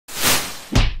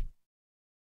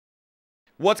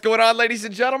What's going on, ladies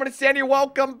and gentlemen? It's Sandy.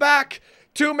 Welcome back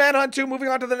to Manhunt 2. Moving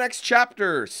on to the next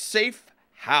chapter,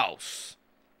 Safehouse.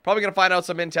 Probably gonna find out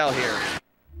some intel here.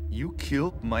 You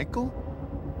killed Michael?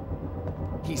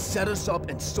 He set us up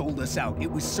and sold us out.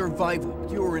 It was survival,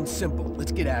 pure and simple.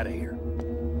 Let's get out of here.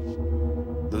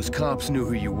 Those cops knew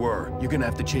who you were. You're gonna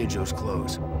have to change those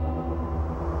clothes.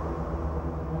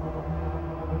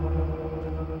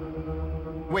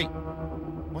 Wait,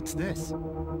 what's this?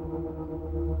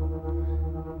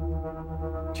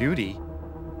 Judy?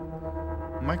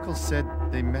 Michael said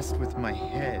they messed with my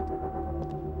head.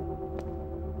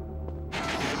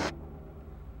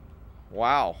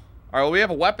 Wow. All right, well, we have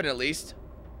a weapon at least.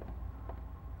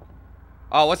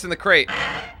 Oh, what's in the crate?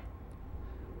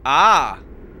 Ah.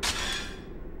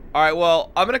 All right,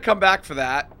 well, I'm going to come back for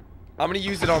that. I'm going to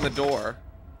use it on the door.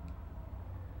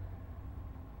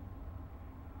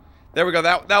 There we go.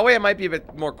 That way it might be a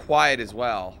bit more quiet as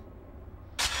well.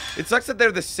 It sucks that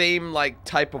they're the same, like,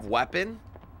 type of weapon.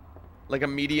 Like a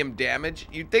medium damage.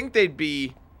 You'd think they'd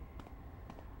be...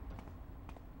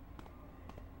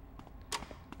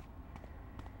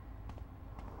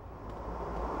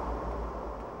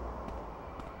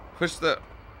 Push the...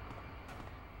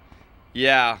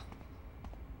 Yeah.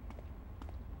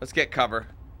 Let's get cover.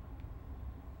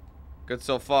 Good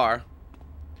so far.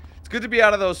 It's good to be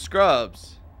out of those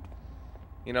scrubs.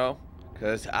 You know?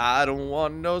 Because I don't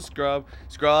want no scrub.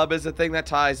 Scrub is the thing that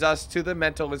ties us to the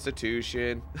mental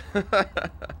institution. I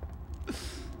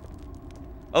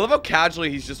love how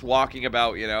casually he's just walking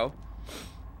about, you know?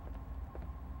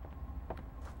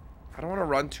 I don't want to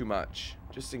run too much.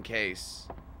 Just in case.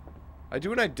 I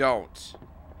do and I don't.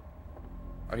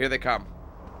 Oh, here they come.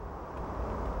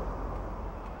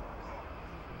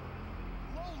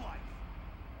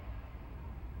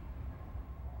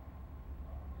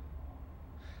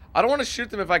 I don't want to shoot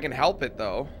them if I can help it,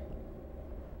 though.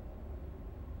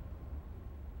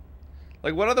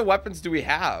 Like, what other weapons do we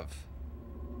have?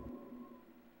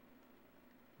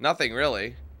 Nothing,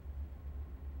 really.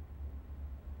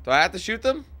 Do I have to shoot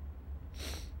them?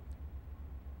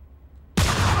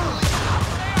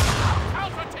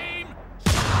 Alpha team!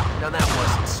 Now that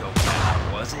wasn't so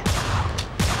bad, was it?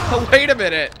 Oh, wait a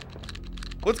minute.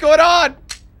 What's going on?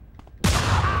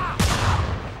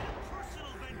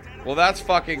 Well, that's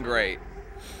fucking great.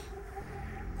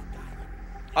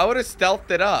 I would have stealthed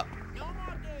it up.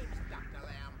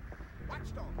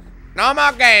 No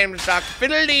more games, Dr.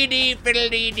 Fiddle-dee-dee,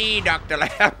 fiddle-dee-dee, Dr.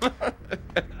 Lamb.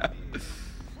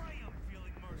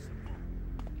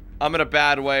 I'm in a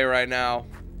bad way right now.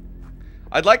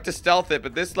 I'd like to stealth it,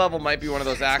 but this level might be one of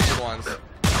those action ones.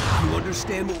 You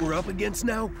understand what we're up against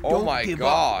now? Oh my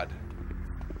god. Up.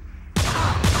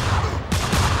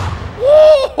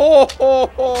 Whoa!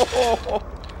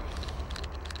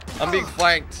 I'm being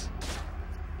flanked.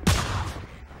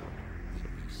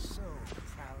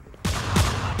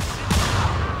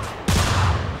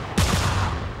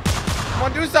 Come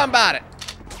on, do something about it.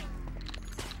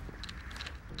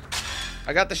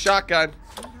 I got the shotgun.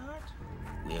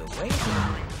 We're waiting.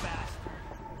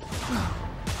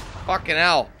 Fucking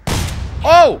hell.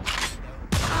 Oh!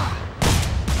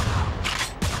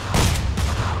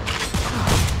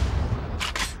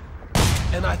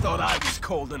 And I thought I was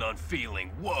cold and unfeeling.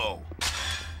 Whoa.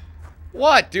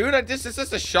 What, dude? This is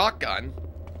just a shotgun.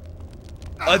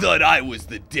 I thought I was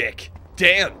the dick.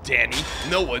 Damn, Danny.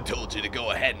 No one told you to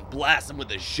go ahead and blast him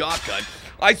with a shotgun.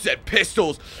 I said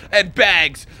pistols and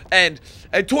bags and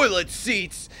toilet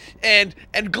seats and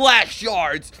glass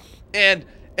shards and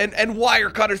wire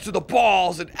cutters to the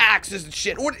balls and axes and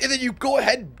shit. And then you go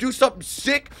ahead and do something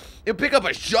sick and pick up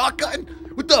a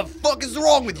shotgun? What the fuck is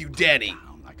wrong with you, Danny?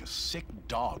 Like a sick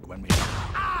dog when we...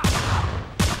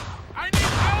 I need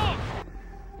help!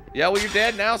 Yeah, well, you're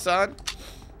dead now, son.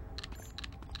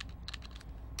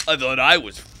 I thought I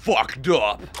was fucked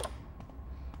up.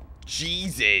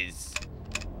 Jesus.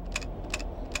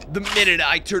 The minute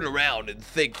I turn around and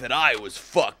think that I was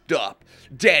fucked up,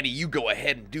 Danny, you go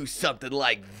ahead and do something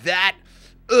like that?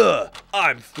 Ugh,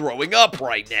 I'm throwing up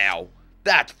right now.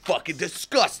 That's fucking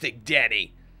disgusting,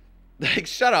 Danny. Like,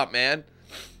 shut up, man.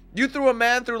 You threw a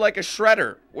man through like a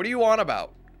shredder. What are you on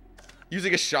about?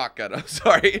 Using a shotgun, I'm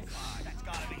sorry. That's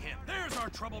gotta be him. There's our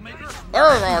troublemaker.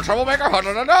 There's our troublemaker.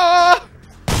 Ha-da-da-da.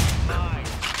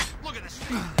 Nice. Look at this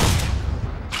thing.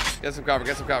 Get some cover,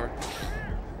 get some cover.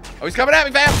 Oh, he's coming at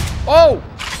me, fam! Oh!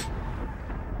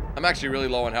 I'm actually really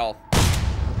low in health.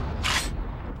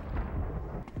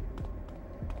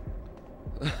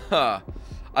 I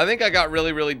think I got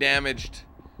really, really damaged.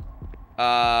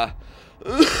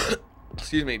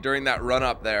 Excuse me, during that run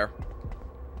up there.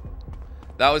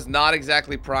 That was not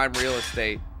exactly prime real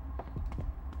estate.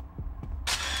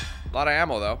 A lot of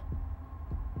ammo, though.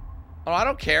 Oh, I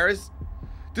don't care.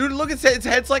 Dude, look, its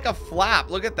head's like a flap.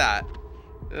 Look at that.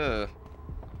 Ugh.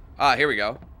 Ah, here we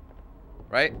go.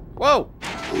 Right? Whoa!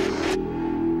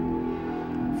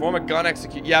 Form a gun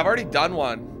execute. Yeah, I've already done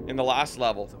one in the last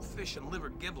level. Some fish and liver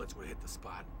giblets would hit the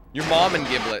spot. Your mom and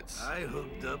giblets. I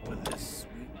hooked up with this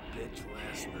sweet bitch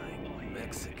last night.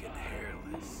 Mexican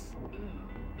hairless.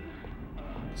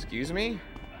 Excuse me?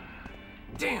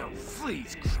 Damn,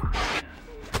 fleas.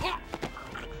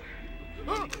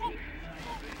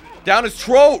 Down his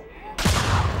throat!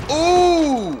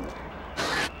 Ooh!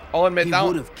 I'll admit He that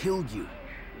would one. have killed you.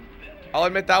 I'll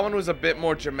admit that one was a bit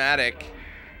more dramatic.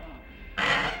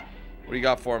 What do you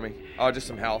got for me? Oh, just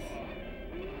some health.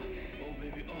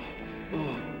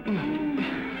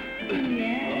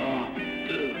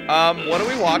 What are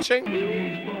we watching?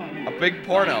 A big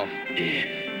porno.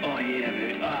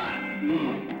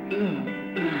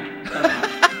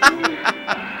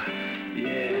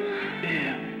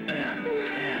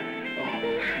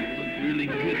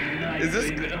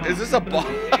 Is this a ball?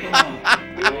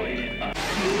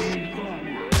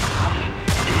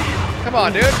 Come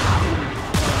on, dude.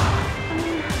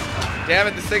 Damn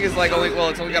it, this thing is like only, well,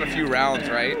 it's only got a few rounds,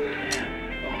 right?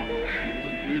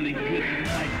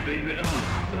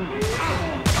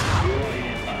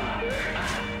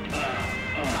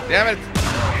 Damn it.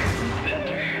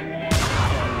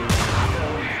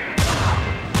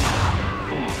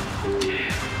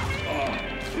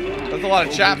 There's a lot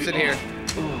of chaps in here.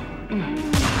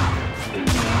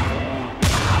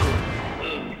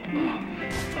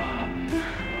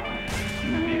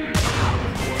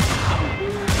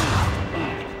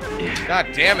 God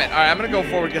damn it. Alright, I'm gonna go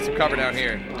forward and get some cover down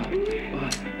here.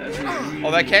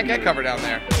 Oh, that can't get cover down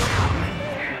there.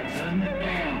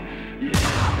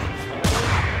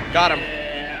 Got him.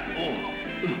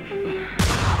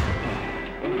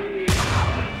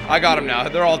 I got him now.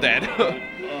 They're all dead.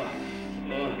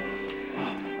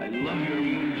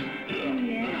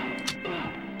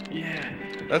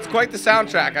 That's quite the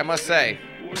soundtrack, I must say.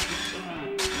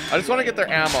 I just want to get their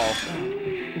ammo.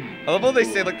 I love how they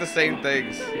say like the same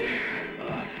things.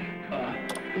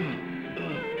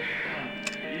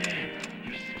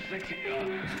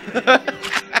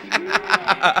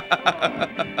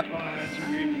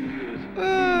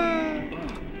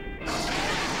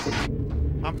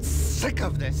 I'm sick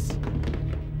of this.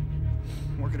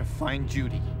 We're gonna find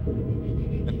Judy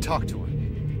and talk to her.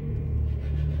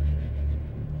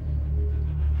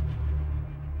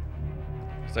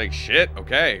 It's like, shit,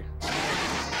 okay.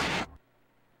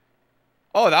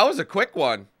 Oh, that was a quick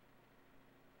one.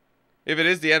 If it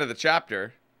is the end of the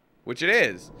chapter, which it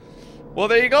is. Well,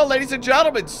 there you go, ladies and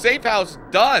gentlemen. Safehouse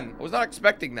done. I was not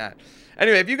expecting that.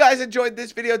 Anyway, if you guys enjoyed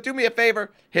this video, do me a favor.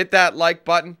 Hit that like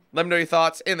button. Let me know your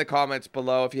thoughts in the comments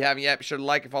below. If you haven't yet, be sure to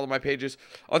like and follow my pages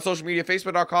on social media.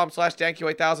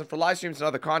 Facebook.com/DanQ8000 for live streams and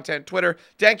other content. Twitter,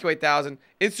 DanQ8000.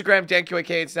 Instagram,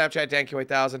 DanQ8K. And Snapchat,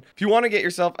 DanQ8000. If you want to get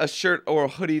yourself a shirt or a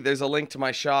hoodie, there's a link to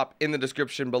my shop in the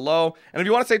description below. And if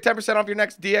you want to save 10% off your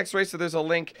next DX Racer, there's a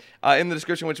link in the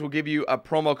description which will give you a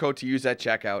promo code to use at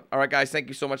checkout. All right, guys, thank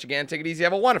you so much again. Take it easy.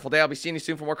 Have a wonderful day. I'll be seeing you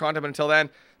soon for more content. But until then,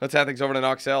 let's hand things over to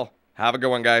Knox Hill. Have a good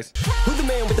one, guys. Who's the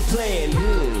man with the plan?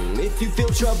 If you feel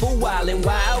trouble wildin'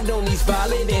 wild on these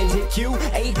violent ends, hit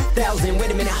DanQ8000. Wait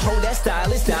a minute, hold that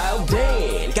style is dialed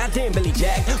in. Goddamn Billy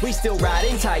Jack, we still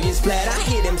riding tires flat. I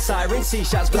hear them sirens, see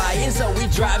shots flying, so we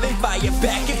driving fire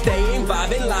back. If they ain't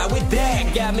vibing, lie with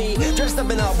that. Got me dressed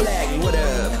up in all black. What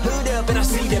up? Hood up, and I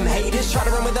see them haters try to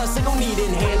run with us. They gon' need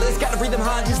inhalers. Gotta breathe them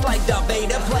hard just like Darth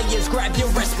Vader. Players, grab your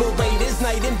respirators.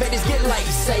 Night invaders get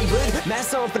lightsabered.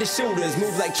 Mask on for the shooters,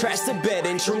 move like trash to bed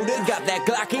intruder. Got that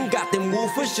Glock and got them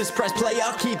woofers. Just press play,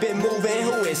 I'll keep it moving.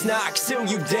 Who is Knox Hill,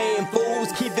 you damn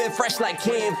fools? Keep it fresh like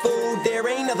canned food. There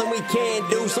ain't nothing we can't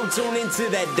do, so tune into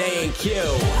that DanQ.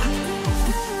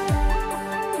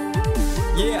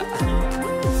 Yeah.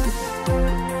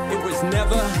 It was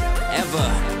never,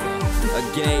 ever a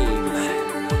game.